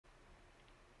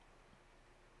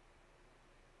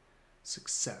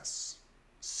Success.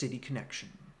 City Connection.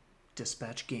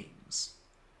 Dispatch Games.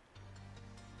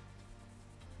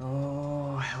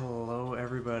 Oh, hello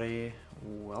everybody.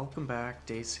 Welcome back.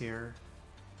 Dace here.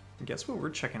 And guess what we're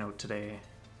checking out today?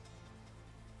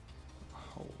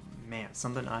 Oh man,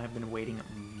 something I have been waiting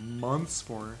months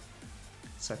for.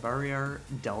 Psyvariar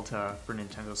Delta for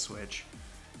Nintendo Switch.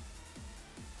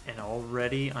 And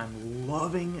already I'm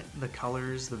loving the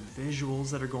colors, the visuals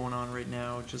that are going on right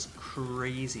now. Just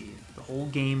crazy. The whole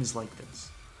game is like this.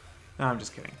 No, I'm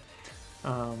just kidding.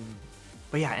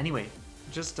 But yeah, anyway,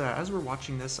 just as we're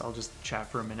watching this, I'll just chat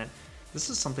for a minute.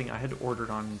 This is something I had ordered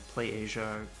on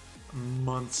PlayAsia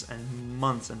months and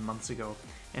months and months ago.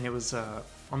 And it was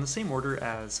on the same order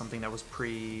as something that was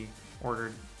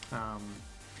pre-ordered.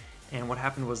 And what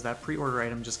happened was that pre-order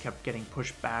item just kept getting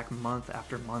pushed back month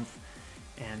after month.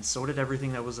 And so did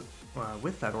everything that was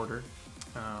with that order,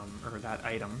 or that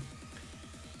item.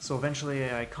 So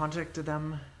eventually I contacted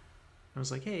them. I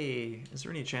was like, hey, is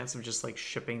there any chance of just like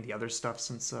shipping the other stuff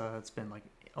since it's been like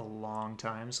a long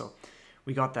time? So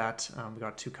we got that. We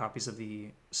got 2 copies of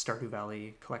the Stardew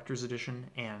Valley Collector's Edition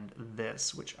and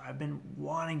this, which I've been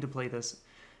wanting to play this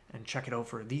and check it out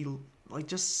for like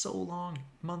just so long,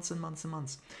 months and months and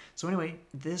months. So anyway,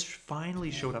 this finally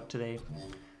showed up today.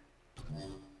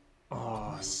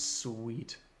 Oh,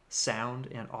 sweet sound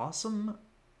and awesome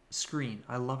screen.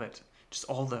 I love it. Just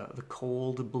all the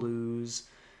cold blues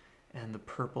and the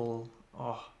purple.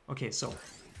 Oh, okay, so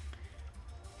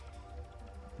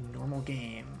normal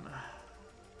game.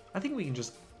 I think we can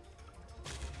just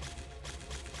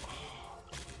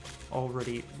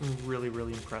already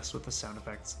really impressed with the sound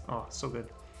effects. Oh, so good.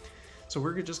 So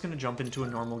we're just gonna jump into a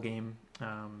normal game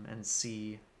and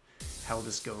see how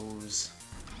this goes.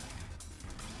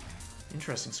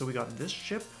 Interesting. So we got this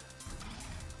ship.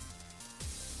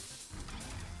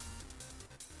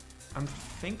 I'm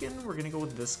thinking we're gonna go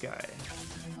with this guy.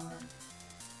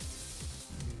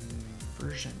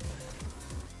 Version.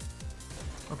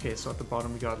 Okay, so at the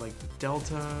bottom we got like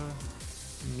Delta,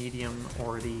 Medium,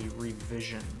 or the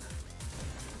Revision.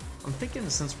 I'm thinking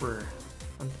since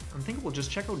I'm thinking we'll just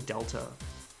check out Delta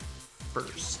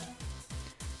first.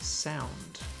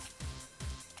 Sound.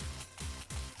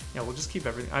 Yeah, we'll just keep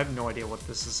everything. I have no idea what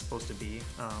this is supposed to be.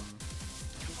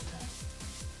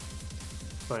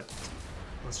 But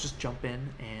let's just jump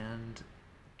in and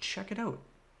check it out.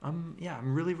 Yeah,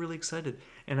 I'm really excited.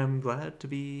 And I'm glad to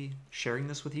be sharing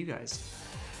this with you guys.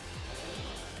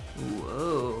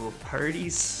 Whoa, Party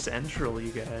Central,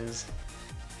 you guys.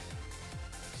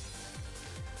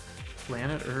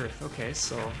 Planet Earth. Okay,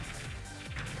 so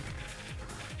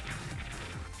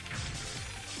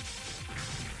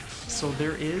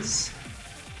there is,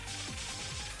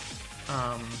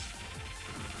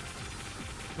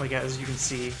 like as you can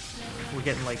see, we're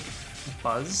getting like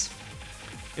buzz.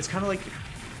 It's kind of like,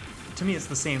 to me, it's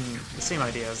the same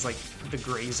idea as like the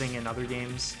grazing in other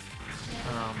games.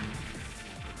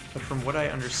 But from what I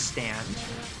understand,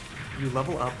 you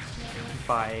level up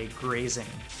by grazing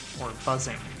or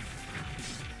buzzing.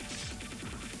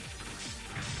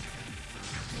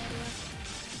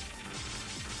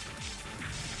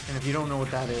 And if you don't know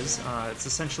what that is, it's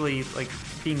essentially like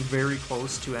being very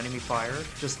close to enemy fire,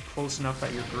 just close enough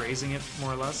that you're grazing it,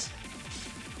 more or less,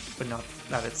 but not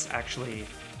that it's actually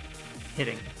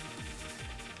hitting.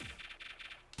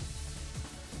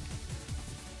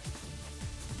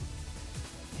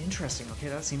 Interesting, okay,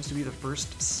 that seems to be the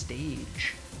first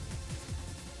stage.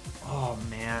 Oh,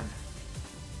 man.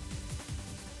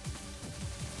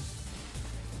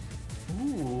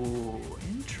 Ooh,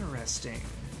 interesting.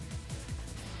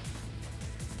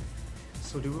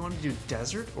 So do we want to do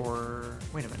desert or...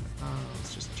 Wait a minute.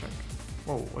 Let's just check.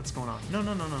 Whoa, what's going on? No.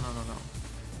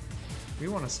 We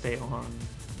want to stay on...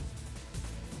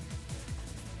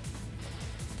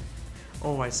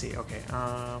 Oh, I see. Okay.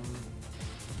 I'm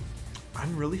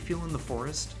really feeling the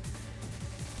forest.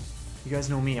 You guys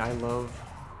know me. I love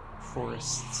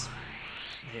forests.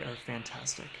 They are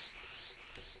fantastic.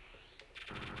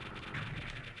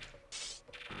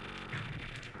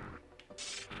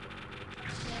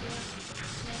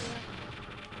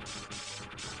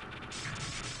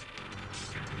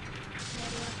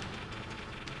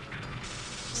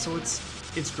 So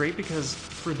it's great because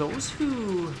for those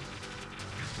who,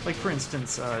 like for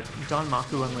instance,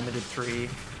 Danmaku Unlimited 3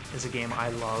 is a game I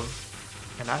love,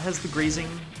 and that has the grazing.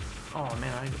 Oh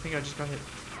man, I think I just got hit.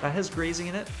 That has grazing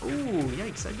in it. Ooh,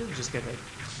 yikes, I did just get hit.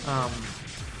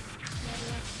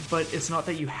 But it's not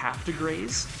that you have to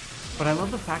graze, but I love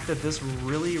the fact that this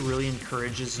really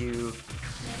encourages you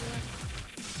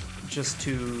just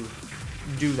to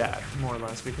do that, more or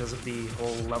less, because of the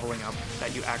whole leveling up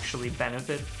that you actually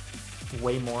benefit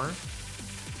way more.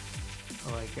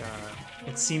 Like,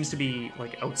 it seems to be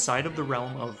like outside of the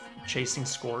realm of chasing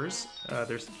scores.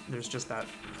 There's just that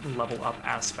level up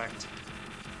aspect,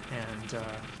 and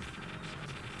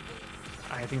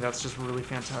I think that's just really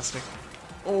fantastic.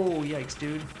 Oh, yikes,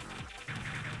 dude.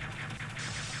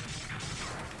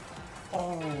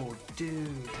 Oh,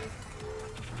 dude.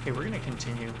 Okay, we're gonna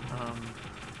continue.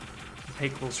 Pay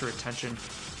closer attention.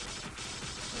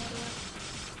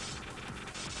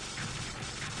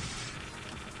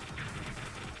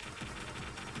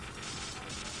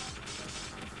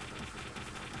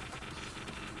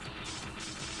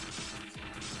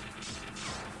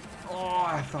 Oh,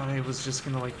 I thought I was just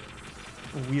gonna like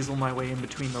weasel my way in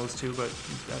between those two, but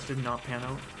that did not pan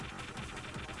out.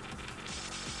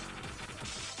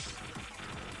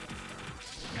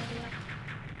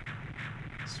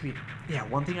 Sweet. Yeah,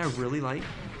 one thing I really like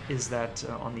is that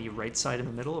on the right side in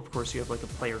the middle, of course, you have like a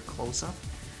player close-up.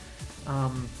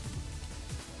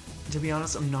 To be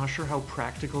honest, I'm not sure how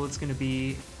practical it's going to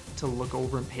be to look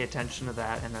over and pay attention to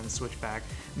that and then switch back.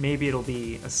 Maybe it'll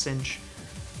be a cinch,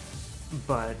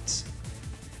 but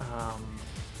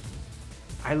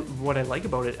what I like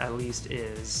about it, at least,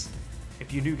 is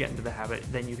if you do get into the habit,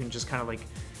 then you can just kind of like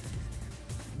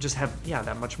just have, yeah,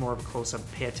 that much more of a close-up,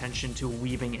 pay attention to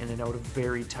weaving in and out of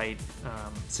very tight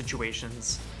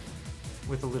situations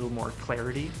with a little more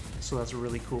clarity. So that's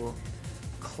really cool.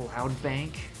 Cloud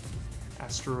Bank,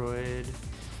 asteroid.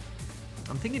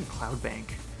 I'm thinking Cloud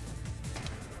Bank.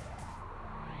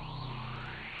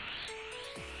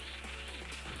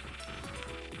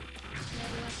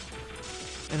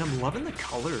 And I'm loving the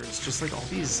colors, just like all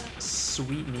these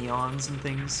sweet neons and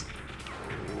things.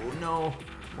 Oh no,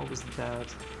 what was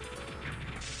that?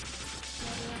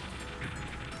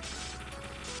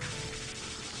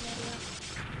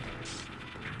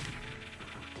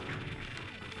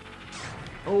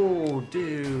 Oh,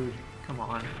 dude, come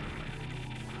on.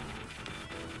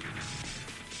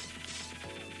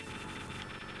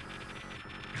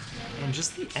 And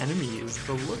just the enemies,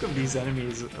 the look of these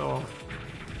enemies, oh,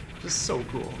 just so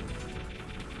cool.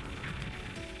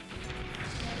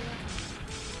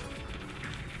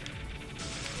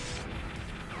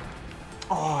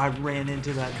 Oh, I ran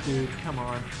into that dude, come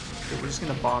on. Okay, we're just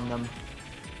gonna bomb them.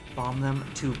 Bomb them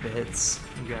to bits,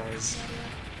 you guys.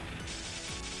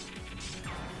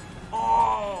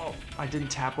 Oh, I didn't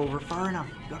tap over far enough.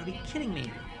 You gotta be kidding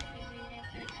me.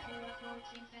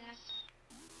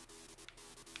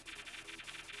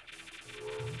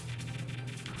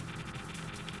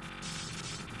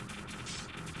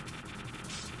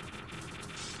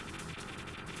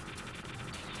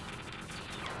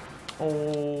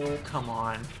 Oh, come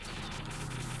on.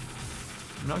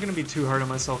 I'm not going to be too hard on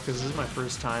myself because this is my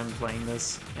first time playing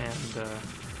this, and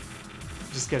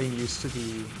just getting used to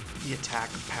the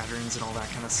attack patterns and all that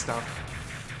kind of stuff.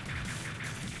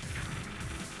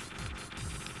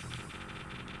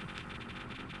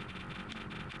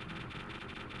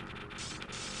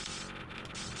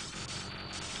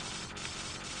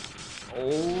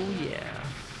 Oh yeah,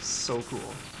 so cool.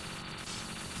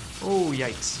 Oh,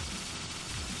 yikes.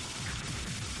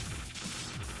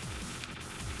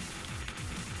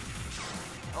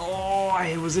 Oh,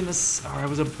 I was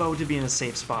about to be in a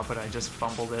safe spot, but I just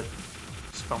fumbled it.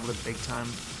 Just fumbled it big time.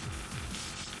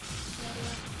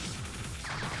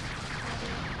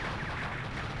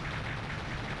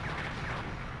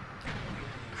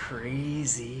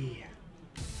 Crazy.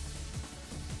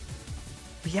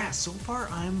 But yeah, so far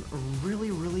I'm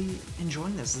really, really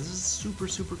enjoying this. This is super,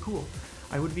 super cool.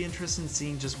 I would be interested in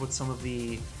seeing just what some of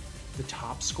the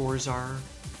top scores are,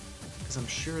 because I'm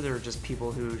sure there are just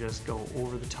people who just go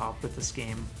over the top with this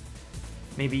game.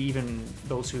 Maybe even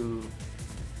those who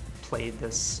played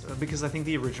this, because I think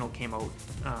the original came out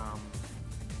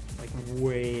like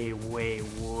way, way,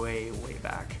 way, way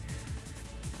back.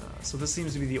 So this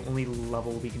seems to be the only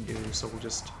level we can do, so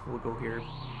we'll go here.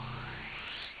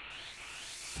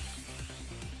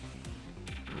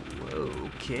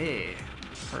 Okay,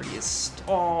 party is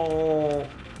oh,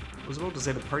 I was about to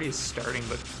say the party is starting,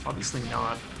 but obviously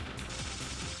not.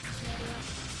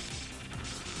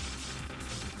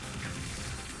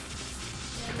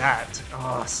 Look at that.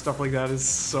 Oh, stuff like that is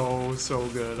so, so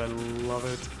good. I love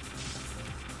it.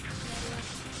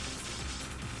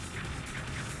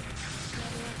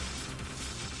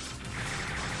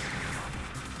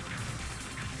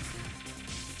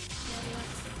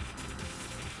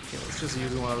 Okay, let's just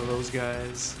use one of those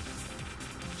guys.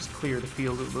 Just clear the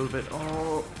field a little bit.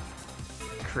 Oh,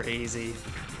 crazy.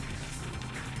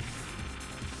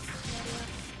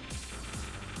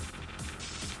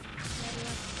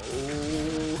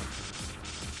 Oh.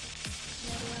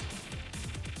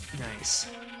 Nice.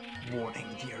 Dace. Warning,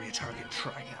 the area target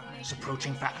Trigon is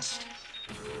approaching fast.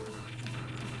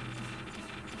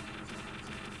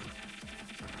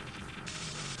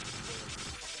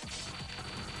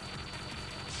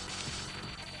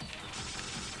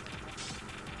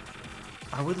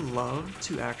 I would love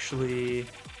to actually...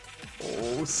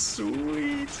 Oh,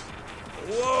 sweet!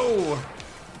 Whoa!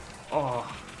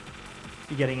 Oh,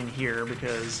 be getting in here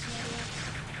because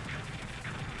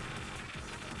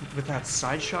with that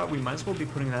side shot, we might as well be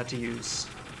putting that to use.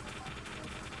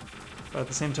 But at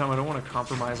the same time, I don't want to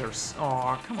compromise our...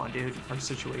 Oh, come on, dude. Our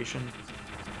situation.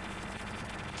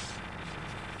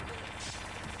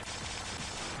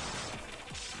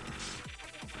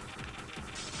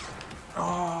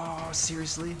 Oh,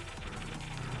 seriously?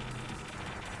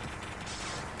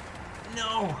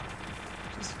 No!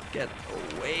 Just get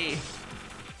away.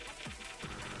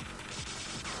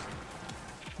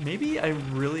 Maybe I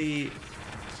really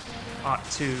ought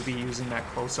to be using that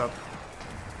close-up.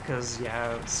 Because,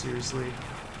 yeah, seriously.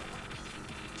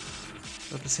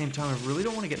 But at the same time, I really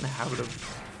don't want to get in the habit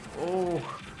of... Oh!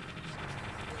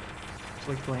 Just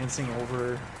like glancing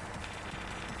over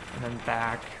and then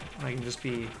back. And I can just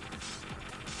be...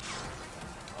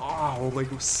 Oh, like,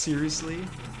 seriously?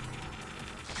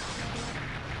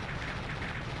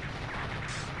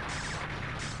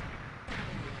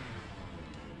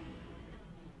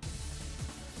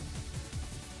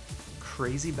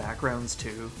 Crazy backgrounds,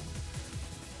 too.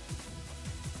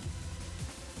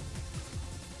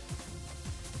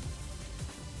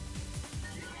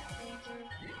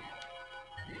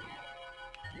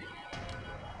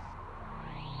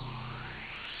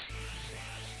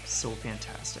 So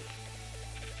fantastic.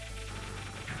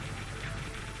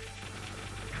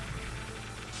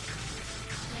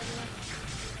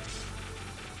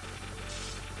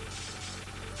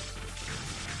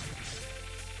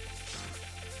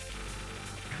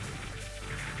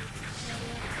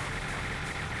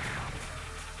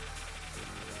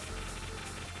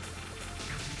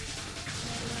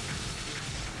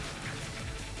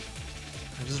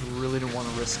 I just really don't want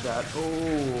to risk that.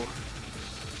 Oh.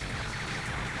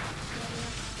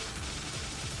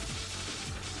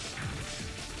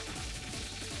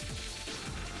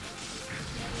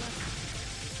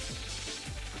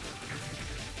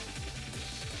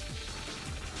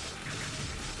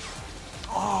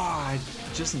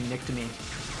 Just nicked me.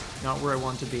 Not where I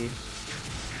want to be.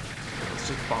 Let's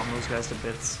just bomb those guys to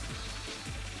bits.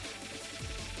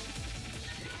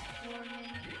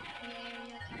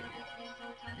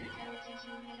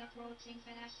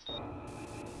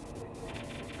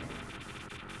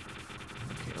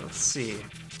 Okay, let's see.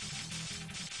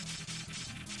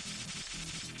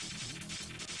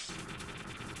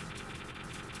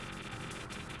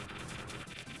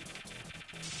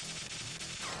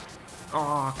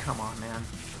 Oh, come on, man.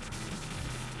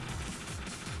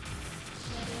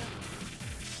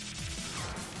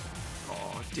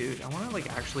 Oh, dude, I want to, like,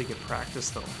 actually get practice,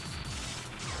 though.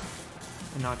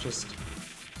 And not just...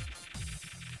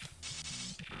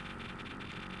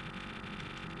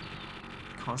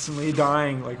 constantly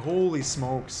dying, like, holy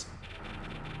smokes.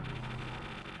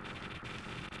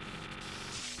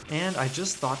 And I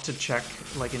just thought to check,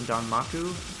 like in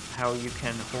Danmaku, how you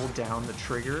can hold down the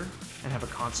trigger and have a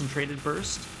concentrated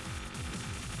burst.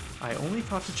 I only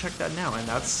thought to check that now, and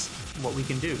that's what we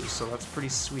can do, so that's pretty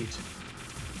sweet.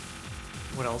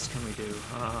 What else can we do?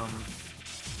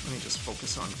 Let me just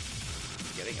focus on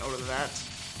getting out of that.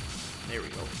 There we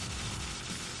go.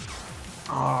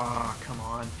 Ah, come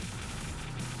on.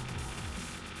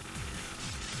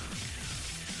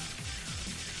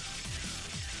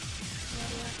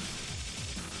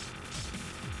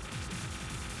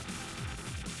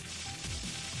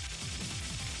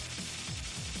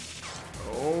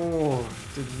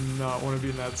 Did not want to be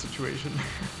in that situation.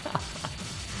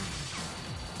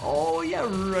 Oh, yeah,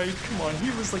 right. Come on. He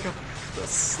was like a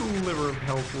sliver of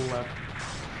health left.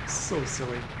 So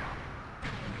silly.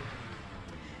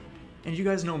 And you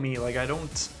guys know me, like I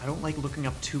don't like looking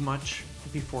up too much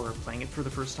before playing it for the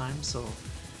first time, so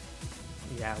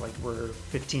yeah, like we're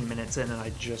 15 minutes in and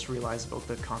I just realized about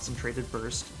the concentrated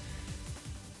burst.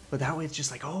 But that way it's just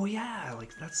like, oh yeah,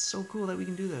 like that's so cool that we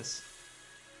can do this.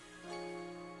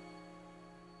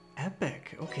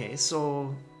 Epic. Okay,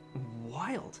 so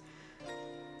wild.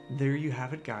 There you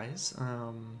have it, guys.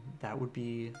 That would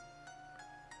be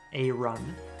a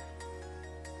run.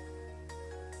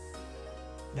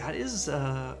 That is,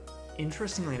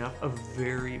 interestingly enough, a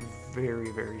very,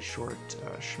 very, very short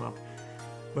shmup.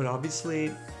 But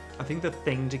obviously, I think the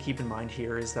thing to keep in mind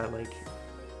here is that, like,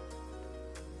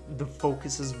 the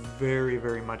focus is very,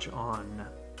 very much on,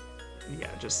 yeah,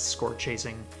 just score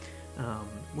chasing.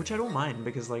 which I don't mind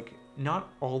because like not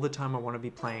all the time I want to be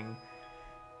playing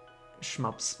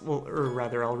shmups. Well, or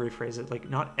rather, I'll rephrase it. Like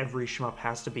not every shmup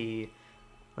has to be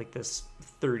like this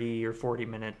 30 or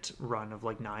 40-minute run of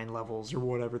like 9 levels or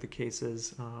whatever the case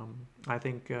is. I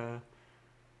think,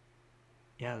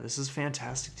 yeah, this is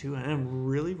fantastic too, and I'm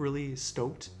really, really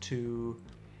stoked to,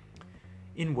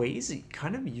 in ways,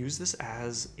 kind of use this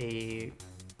as a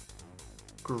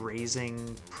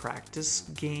grazing practice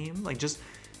game. Like just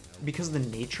because of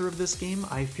the nature of this game,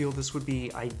 I feel this would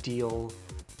be ideal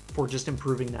for just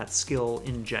improving that skill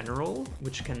in general,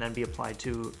 which can then be applied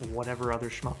to whatever other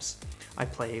shmups I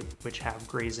play, which have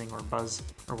grazing or buzz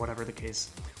or whatever the case,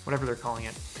 whatever they're calling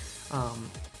it.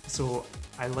 So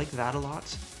I like that a lot.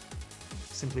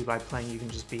 Simply by playing, you can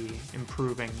just be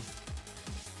improving.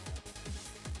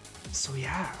 So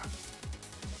yeah,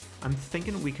 I'm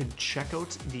thinking we could check out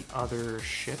the other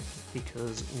ship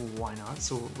because why not?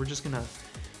 So we're just gonna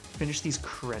finish these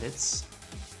credits,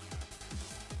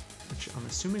 which I'm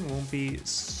assuming won't be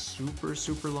super,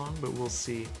 super long, but we'll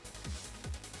see.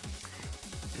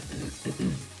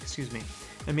 Excuse me.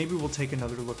 And maybe we'll take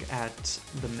another look at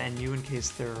the menu in case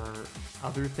there are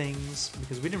other things,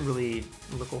 because we didn't really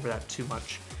look over that too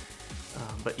much.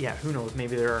 But yeah, who knows?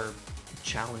 Maybe there are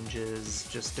challenges,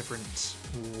 just different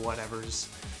whatevers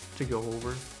to go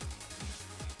over.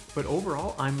 But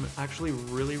overall, I'm actually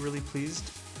really, really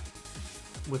pleased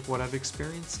with what I've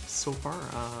experienced so far.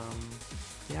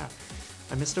 Yeah,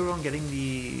 I missed out on getting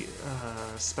the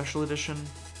special edition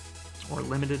or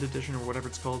limited edition or whatever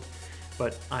it's called.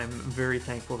 But I'm very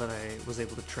thankful that I was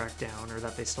able to track down, or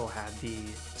that they still had the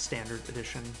standard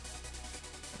edition.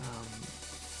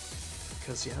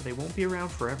 Because yeah, they won't be around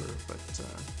forever, but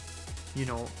you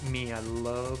know me, I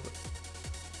love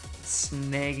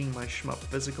snagging my shmup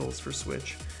physicals for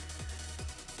Switch.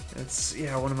 It's,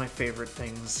 yeah, one of my favorite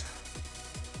things.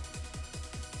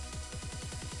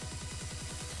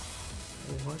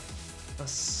 What a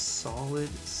solid,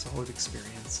 solid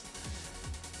experience.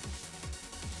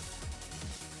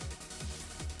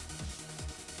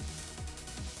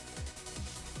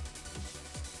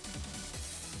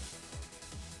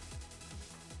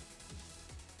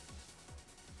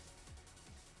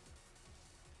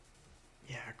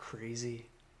 Crazy.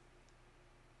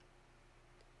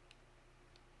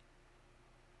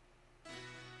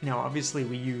 Now, obviously,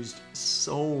 we used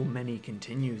so many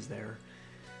continues there,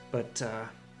 but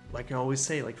like I always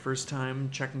say, like first time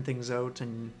checking things out,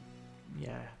 and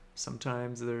yeah,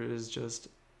 sometimes there is just,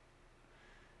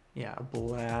 yeah, a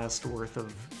blast worth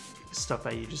of stuff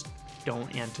that you just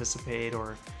don't anticipate,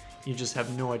 or you just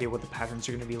have no idea what the patterns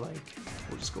are going to be like.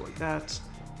 We'll just go like that.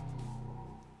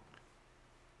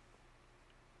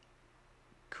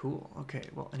 Cool. Okay,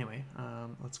 well, anyway,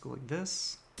 let's go like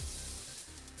this.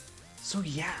 So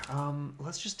yeah,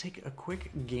 let's just take a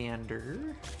quick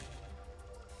gander.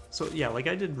 So yeah, like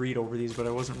I did read over these, but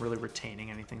I wasn't really retaining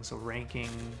anything. So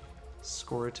ranking,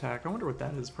 score attack, I wonder what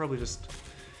that is. Probably just,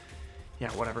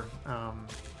 yeah, whatever.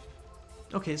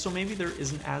 Okay, so maybe there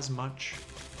isn't as much.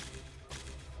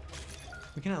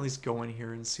 We can at least go in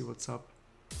here and see what's up.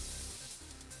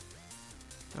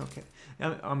 Okay,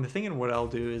 I'm thinking what I'll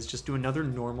do is just do another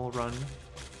normal run,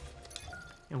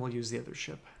 and we'll use the other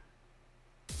ship.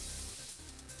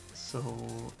 So,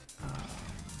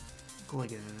 go like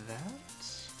that,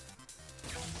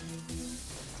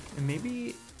 and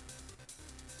maybe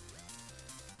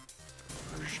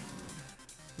version.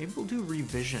 Maybe we'll do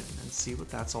revision and see what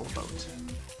that's all about.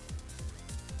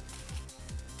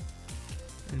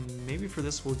 And maybe for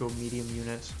this we'll go medium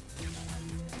unit.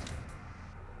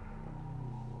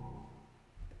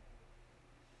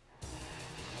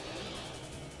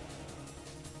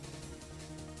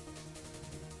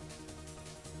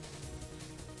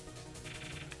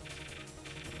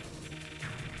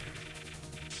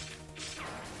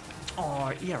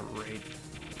 Oh, yeah, right.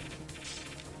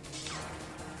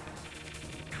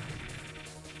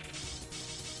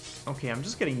 Okay, I'm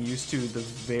just getting used to the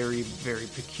very, very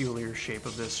peculiar shape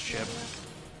of this ship.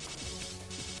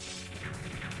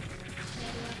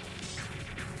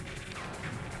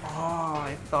 Oh,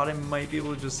 I thought I might be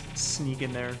able to just sneak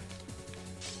in there.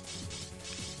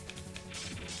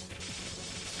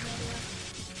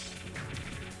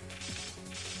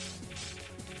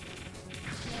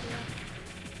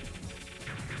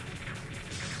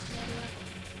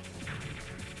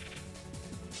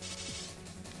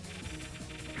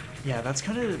 Yeah, that's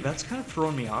kind of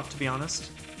throwing me off, to be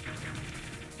honest.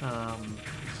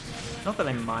 Not that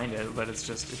I mind it, but it's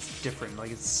different.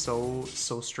 Like, it's so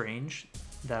strange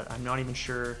that I'm not even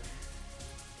sure,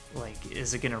 like,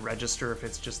 is it gonna register if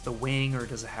it's just the wing, or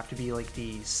does it have to be like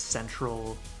the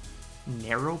central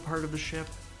narrow part of the ship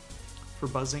for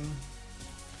buzzing.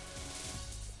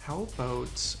 How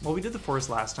about... Well, we did the forest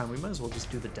last time. We might as well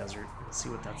just do the desert and see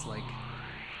what that's like.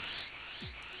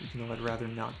 Even though I'd rather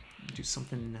not do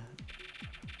something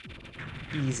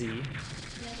easy.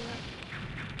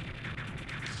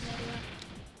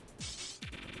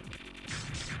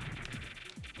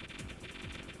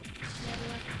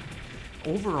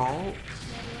 Overall,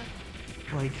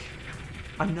 like,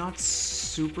 I'm not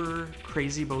super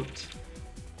crazy about...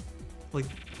 Like,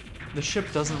 the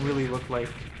ship doesn't really look like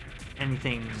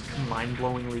anything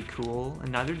mind-blowingly cool,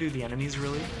 and neither do the enemies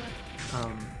really.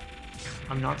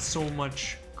 I'm not so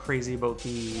much crazy about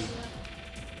the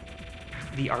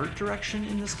art direction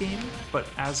in this game, but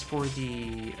as for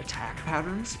the attack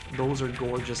patterns, those are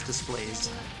gorgeous displays,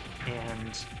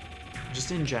 and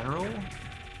just in general,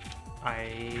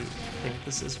 I think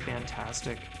this is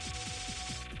fantastic.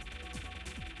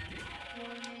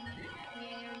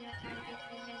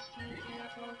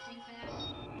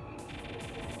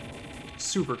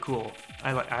 Super cool.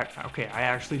 Okay, I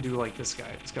actually do like this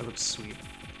guy. This guy looks sweet.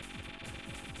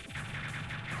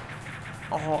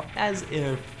 Oh, as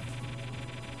if.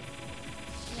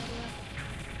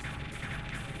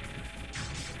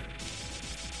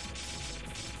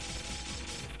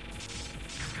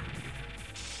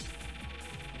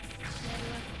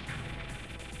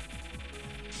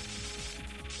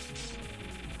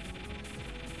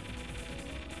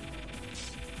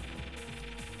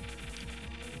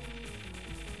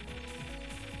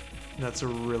 That's a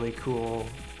really cool...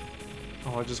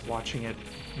 Oh, just watching it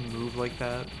move like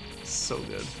that, so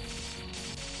good.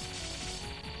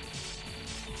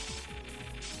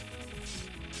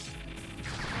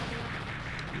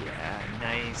 Yeah,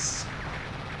 nice.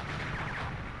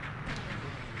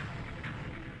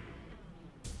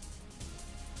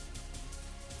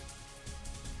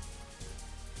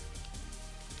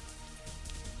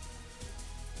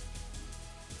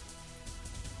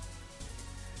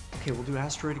 Okay, we'll do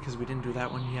Asteroid because we didn't do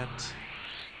that one yet,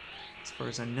 as far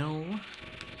as I know.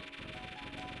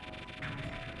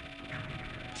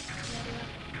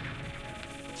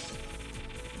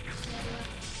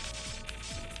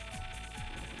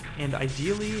 And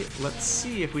ideally, let's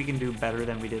see if we can do better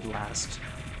than we did last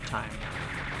time.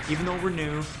 Even though we're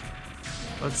new,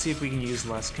 let's see if we can use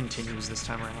less continues this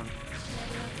time around.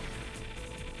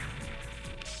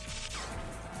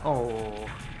 Oh.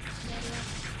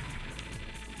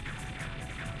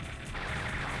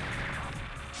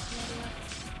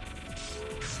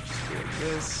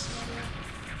 This.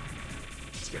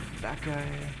 Let's get that guy.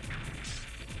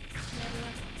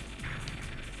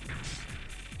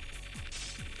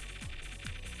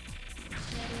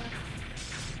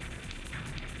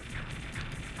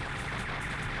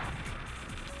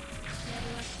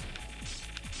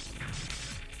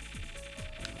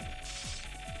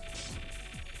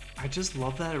 I just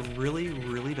love that. It really,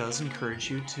 really does encourage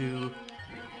you to,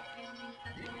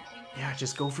 yeah,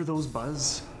 just go for those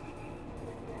buzz.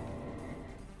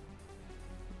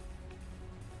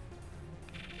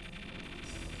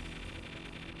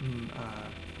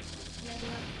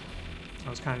 I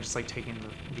was kind of just like taking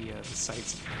the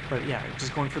sights, but yeah,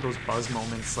 just going for those buzz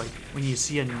moments, like when you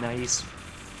see a nice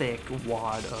thick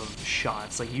wad of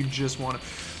shots, like you just want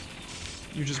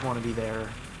to be there,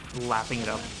 lapping it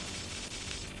up.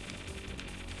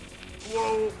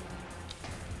 Whoa!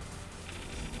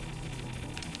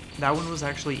 That one was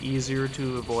actually easier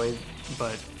to avoid,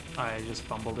 but I just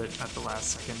fumbled it at the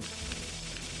last second.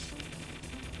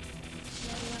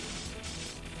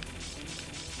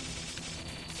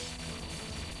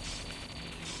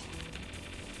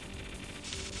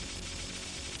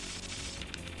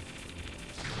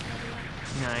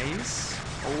 Nice.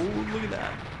 Oh, look at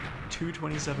that.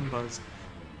 227 buzz.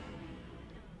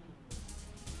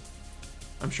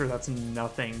 I'm sure that's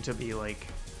nothing to be like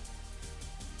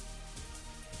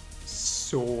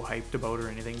so hyped about or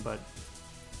anything, but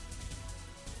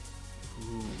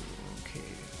ooh, okay.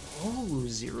 Oh,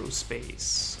 zero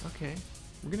space. Okay.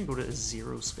 We're gonna go to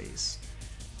zero space.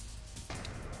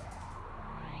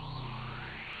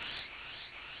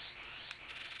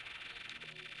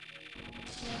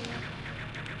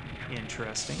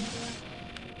 Interesting.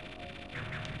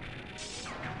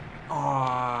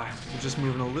 Aw, you're just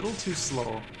moving a little too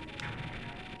slow.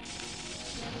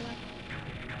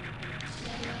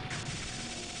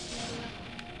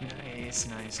 Nice,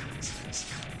 nice, nice, nice.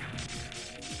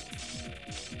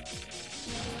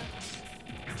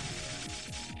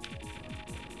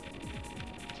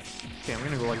 Okay, I'm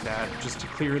gonna go like that, just to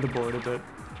clear the board a bit.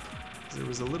 There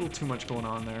was a little too much going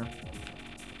on there.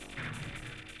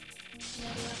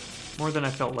 More than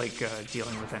I felt like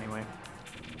dealing with anyway.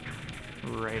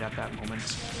 right at that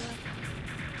moment.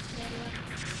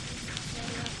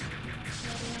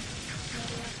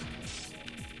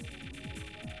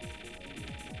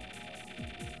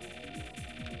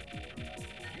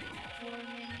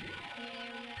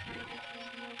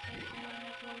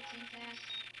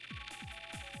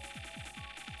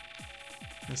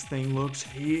 This thing looks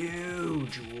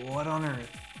huge. What on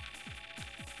earth?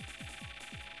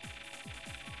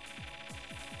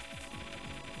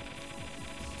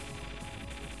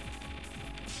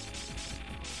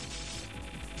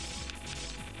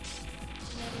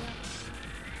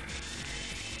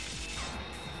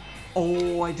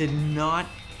 Oh,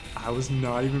 I was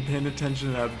not even paying attention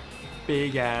to that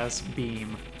big ass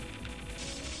beam.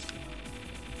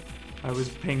 I was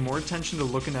paying more attention to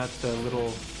looking at the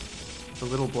little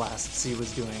blasts he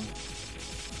was doing.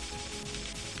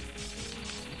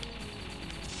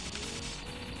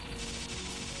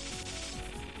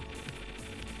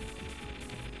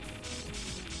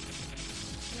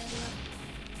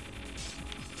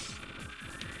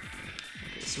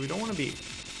 Okay, so we don't want to be...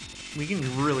 We can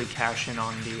really cash in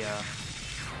on the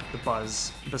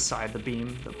buzz beside the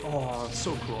beam. Oh, it's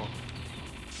so cool.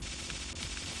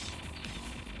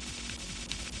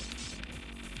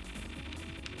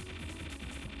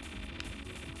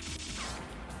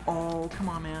 Oh, come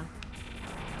on, man.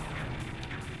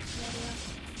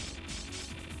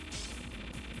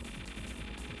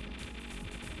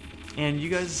 And you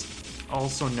guys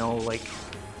also know, like,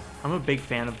 I'm a big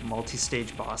fan of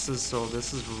multi-stage bosses, so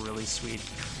this is really sweet.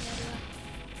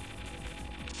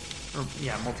 Or,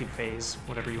 yeah, multi-phase,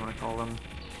 whatever you want to call them.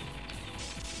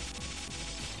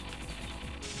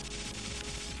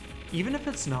 Even if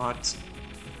it's not,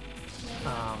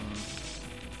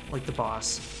 like the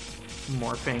boss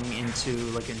morphing into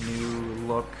like a new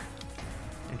look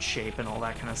and shape and all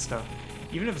that kind of stuff,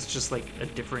 even if it's just like a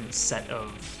different set of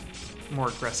more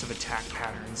aggressive attack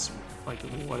patterns, like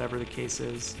whatever the case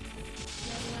is.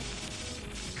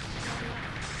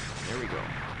 There we go.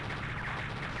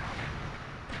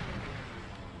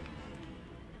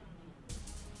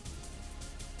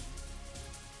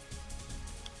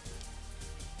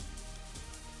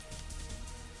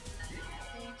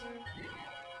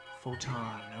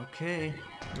 Photon, okay,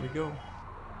 here we go.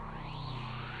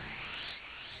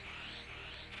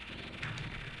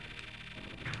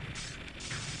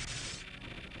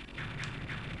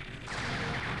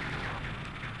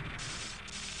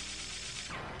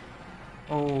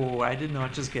 Oh, I did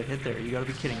not just get hit there, you gotta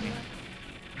be kidding me.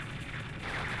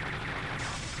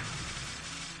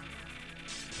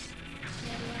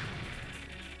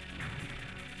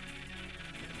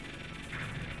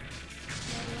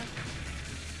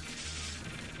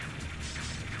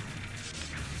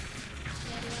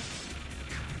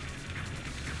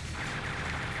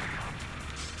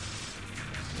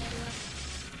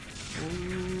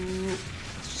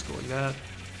 Let's just go like that.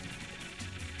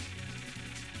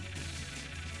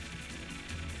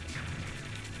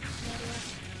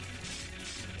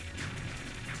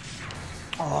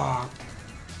 Oh,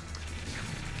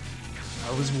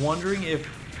 I was wondering if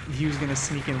he was gonna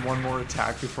sneak in one more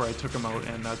attack before I took him out,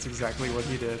 and that's exactly what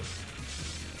he did.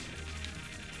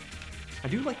 I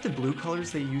do like the blue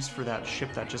colors they used for that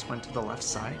ship that just went to the left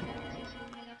side.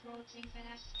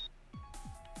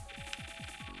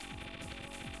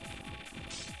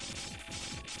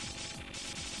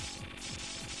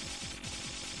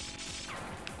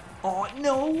 Oh,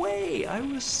 no way! I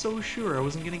was so sure I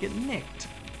wasn't gonna get nicked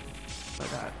by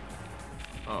that.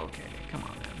 Okay, come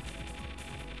on, man.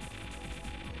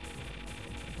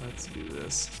 Let's do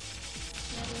this.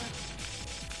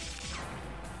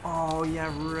 Oh,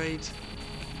 yeah, right.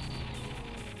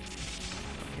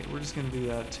 Okay, we're just gonna do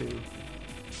that too.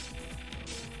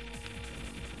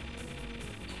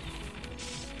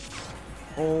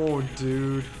 Oh,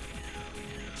 dude.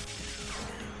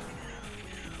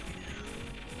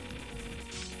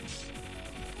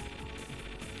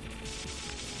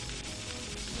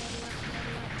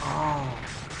 Oh,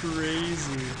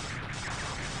 crazy.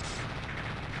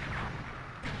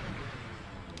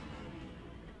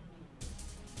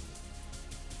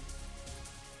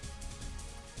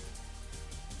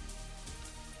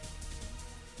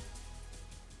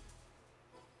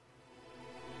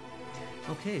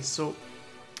 Okay, so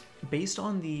based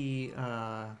on the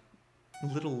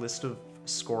little list of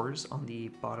scores on the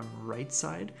bottom right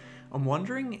side, I'm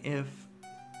wondering if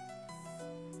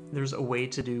there's a way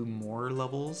to do more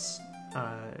levels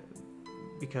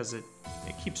because it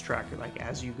keeps track of like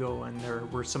as you go, and there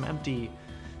were some empty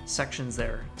sections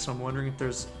there. So I'm wondering if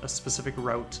there's a specific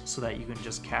route so that you can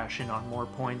just cash in on more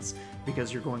points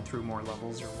because you're going through more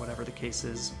levels or whatever the case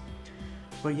is.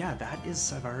 But yeah, that is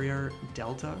Psyvariar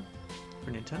Delta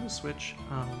for Nintendo Switch.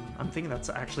 I'm thinking that's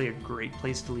actually a great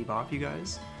place to leave off, you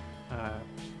guys.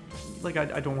 Like,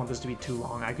 I don't want this to be too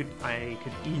long. I could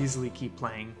easily keep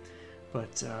playing,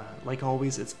 but like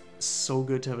always, it's so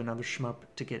good to have another shmup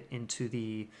to get into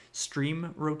the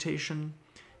stream rotation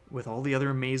with all the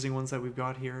other amazing ones that we've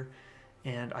got here.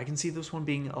 And I can see this one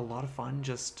being a lot of fun,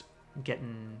 just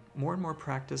getting more and more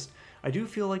practiced. I do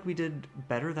feel like we did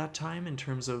better that time in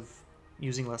terms of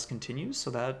using less continues,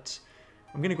 so that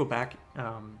I'm gonna go back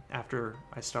after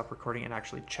I stop recording and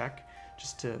actually check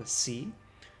just to see.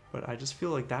 But I just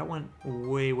feel like that went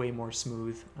way more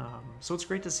smooth. So it's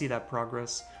great to see that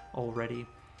progress already.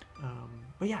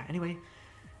 But yeah, anyway,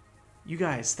 you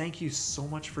guys, thank you so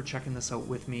much for checking this out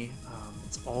with me.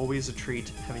 It's always a treat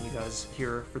having you guys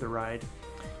here for the ride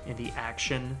and the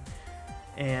action.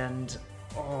 And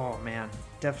oh man,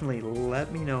 definitely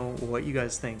let me know what you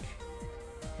guys think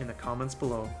in the comments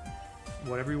below.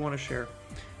 Whatever you want to share.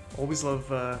 Always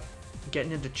love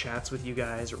getting into chats with you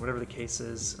guys or whatever the case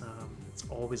is. It's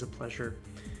always a pleasure.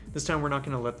 This time we're not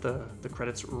going to let the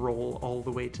credits roll all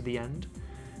the way to the end.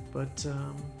 But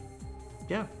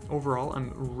yeah, overall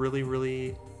I'm really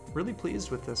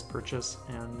pleased with this purchase.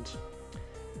 And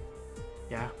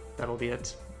yeah, that'll be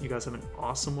it. You guys have an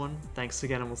awesome one. Thanks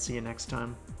again, and we'll see you next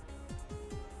time.